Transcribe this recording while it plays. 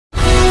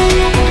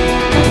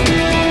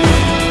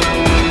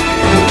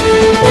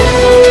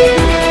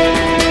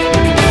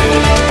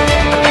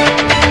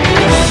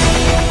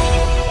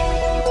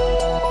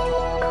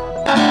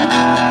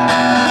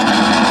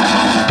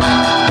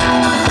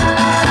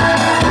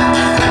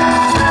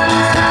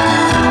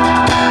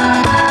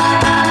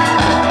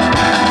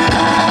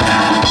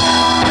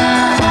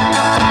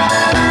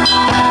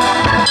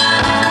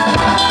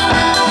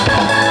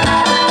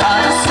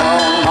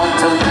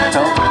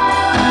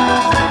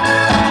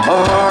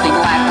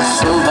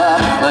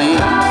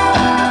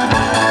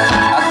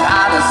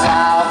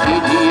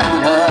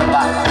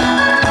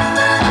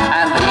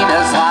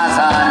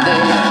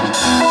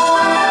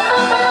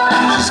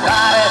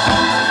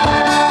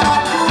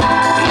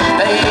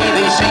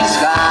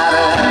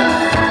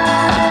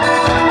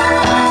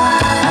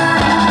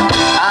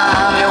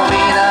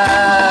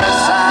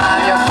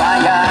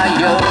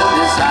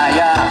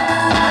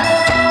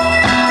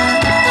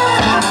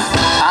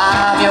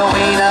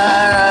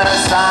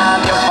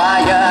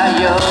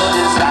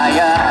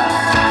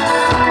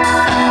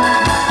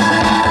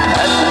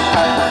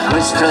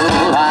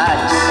little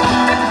lights,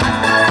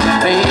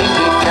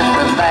 baby, get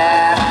the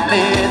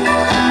magnet,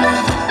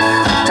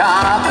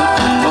 top of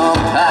the book,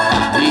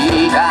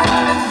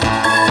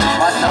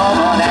 but no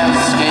one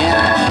else can.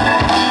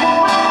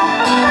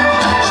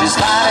 She's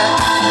got it,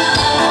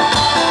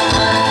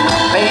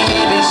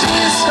 baby,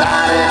 she's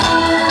got it.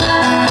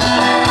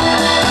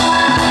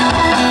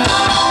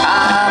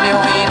 I'm your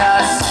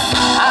Venus,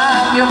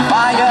 I'm your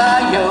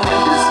fire, your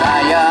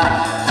desire.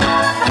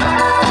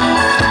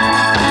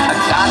 I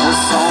got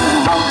this on the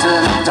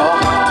mountain top,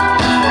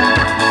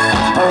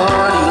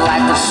 burning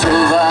like a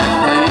silver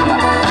flame.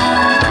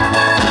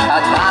 I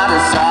got a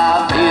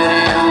soft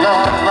beauty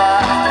lover,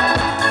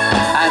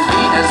 and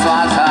Venus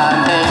was her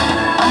name.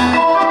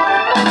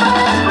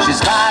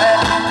 She's got it,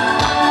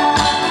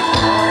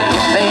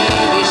 yeah,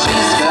 baby,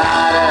 she's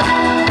got it.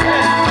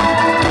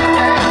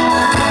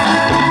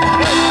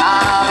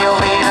 I'm your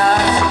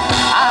Venus,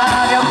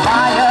 I'm your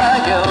fire,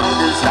 your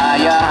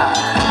desire.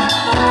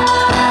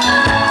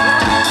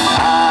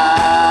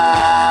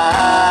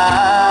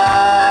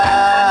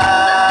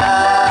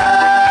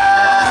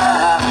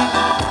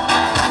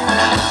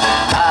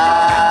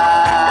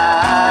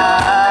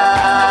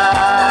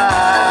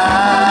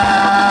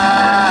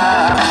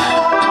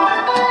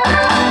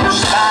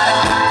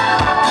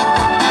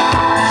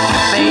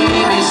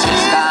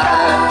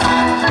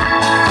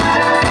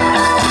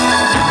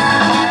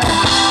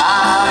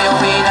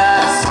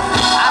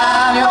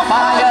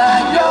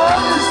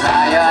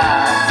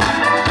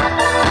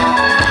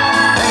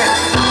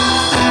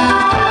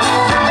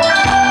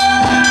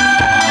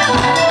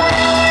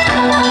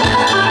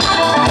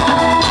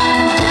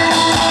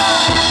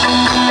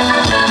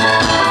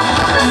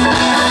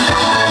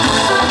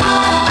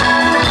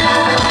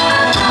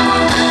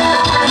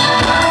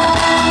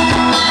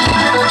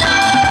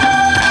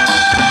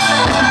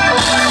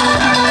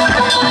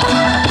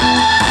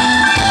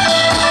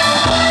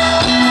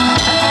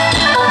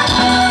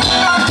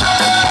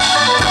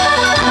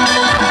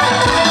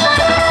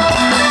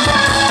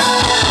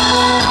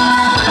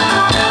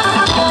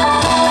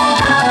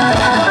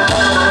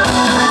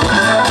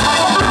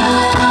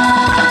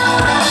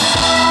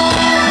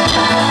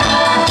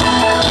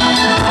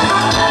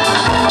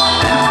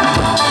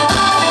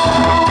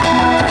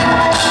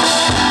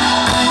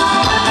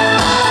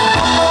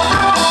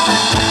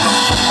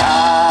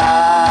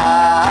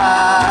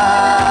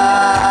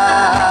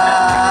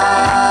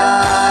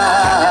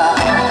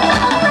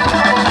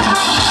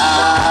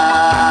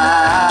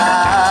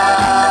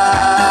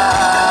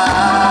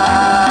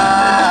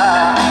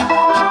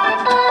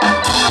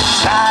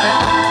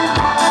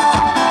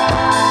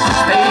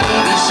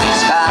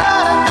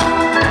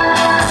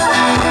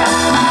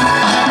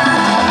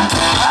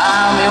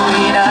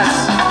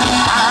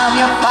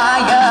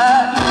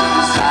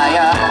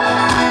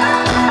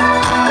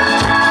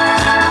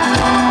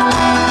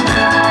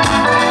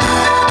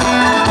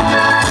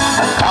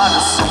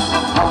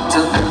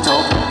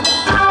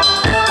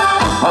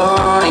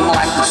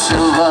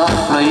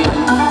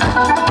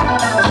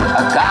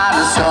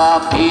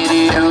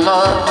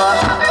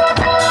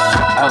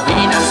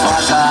 Venus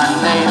was her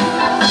name.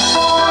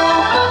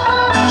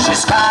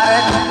 She's got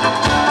it,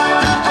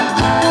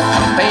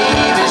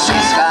 baby,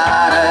 she's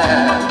got it.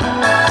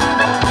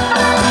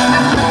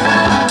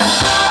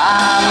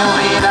 I'm your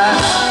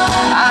Venus,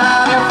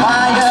 I'm your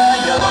fire,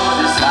 your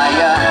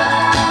desire.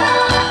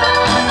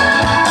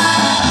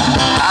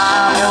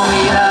 I'm your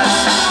Venus,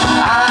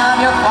 I'm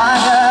your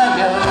fire,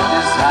 your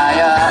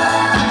desire.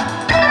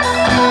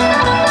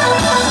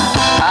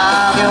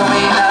 I'm your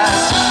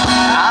Venus,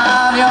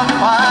 I'm your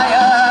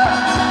fire,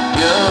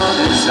 your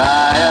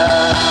desire.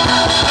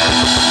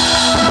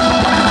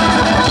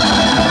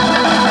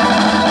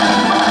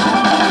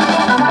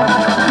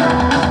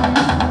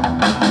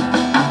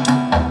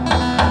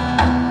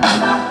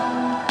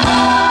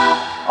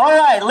 All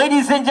right,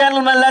 ladies and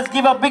gentlemen, let's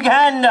give a big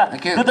hand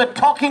you. to the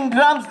Talking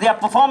Drums. They are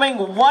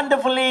performing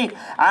wonderfully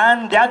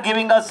and they are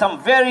giving us some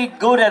very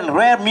good and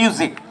rare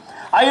music.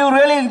 Are you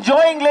really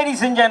enjoying,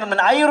 ladies and gentlemen?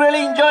 Are you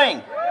really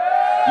enjoying?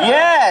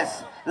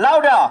 Yes.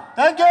 Louder.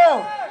 Thank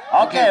you.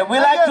 Okay, we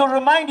like to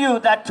remind you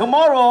that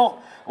tomorrow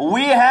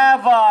we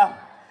have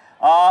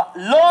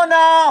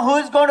Lorna, who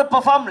is going to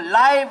perform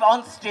live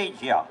on stage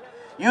here.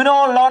 You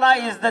know, Lorna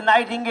is the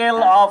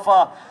nightingale of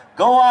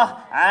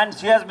Goa, and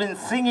she has been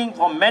singing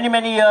for many,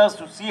 many years.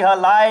 To see her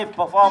live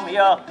perform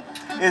here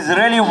is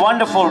really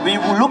wonderful. We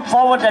look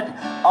forward that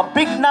a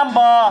big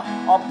number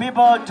of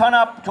people turn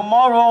up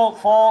tomorrow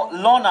for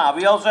Lorna.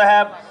 We also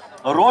have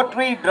a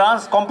Rotary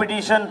dance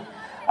competition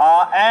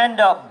and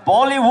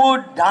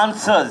Bollywood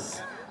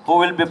dancers who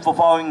will be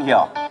performing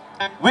here.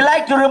 We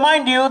like to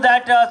remind you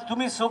that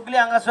तुम्ही सगळी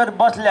हांगासर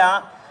बसल्या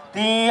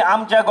ती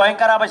आमच्या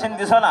गोंयकारा भशेन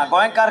दिसना.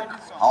 गोंयकार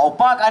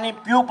खावपाक आनी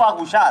पिवपाक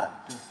हुशार.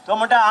 So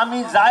म्हणटा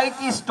आमी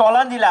जायती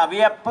स्टॉलां दिल्या. We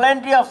have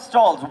plenty of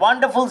stalls,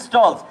 wonderful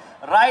stalls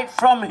right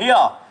from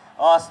here,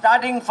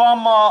 starting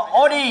from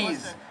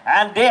Oddies,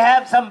 and they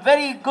have some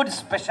very good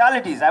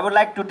specialities. I would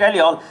like to tell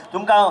you all,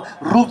 तुमकां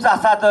रूच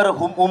आसा तर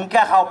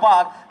उमक्या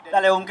खावपाक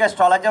जाल्यार उमक्या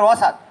स्टॉलाचेर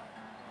वसात.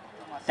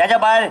 त्याच्या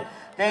भायर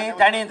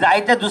ताणी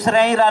जायते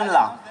दुसऱ्याय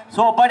रांदला.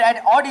 So, but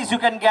at Oddies you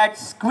can get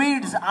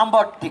squids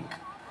ambotik.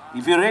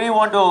 If you really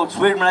want to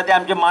squid म्हणल्यार ते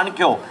आमचे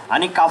माणक्यो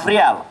आणि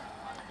cafreal.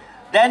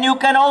 Then you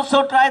can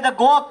also try the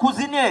Goa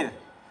cuisine.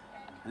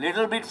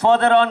 Little bit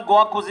further on,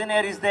 Goa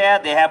cuisine is there.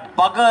 They have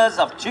burgers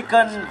of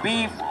chicken,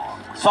 beef,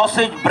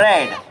 sausage,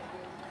 bread.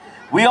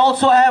 We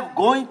also have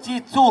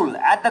Goinchi Chul.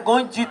 At the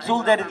Goinchi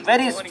Chul there is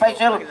very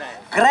special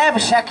crab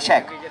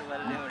shack.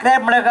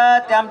 Crab म्हणल्यार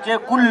ते आमचे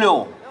कुल्ल्यो.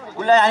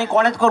 कुल्ल्या आणि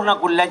कोणेच करू ना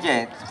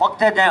कुल्ल्याचे.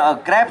 फक्त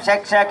crab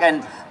shack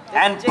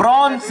and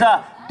prawns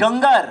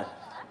dangar.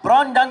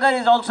 Prawn dangar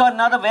is also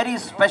another very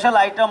special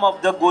item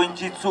of the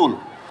Goinchi Chul.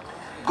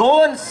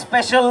 Goan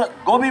special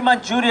gobi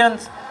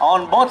Manchurians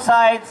on both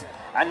sides,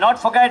 and not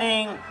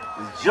forgetting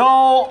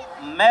Joe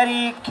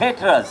Mary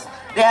Caterers.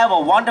 They have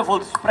a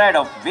wonderful spread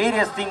of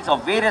various things,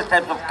 of various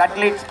types of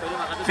cutlets,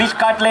 fish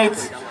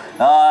cutlets,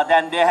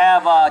 then they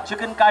have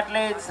chicken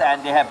cutlets,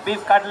 and they have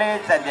beef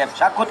cutlets, and they have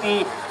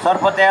shakuti,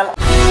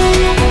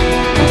 sorpotel.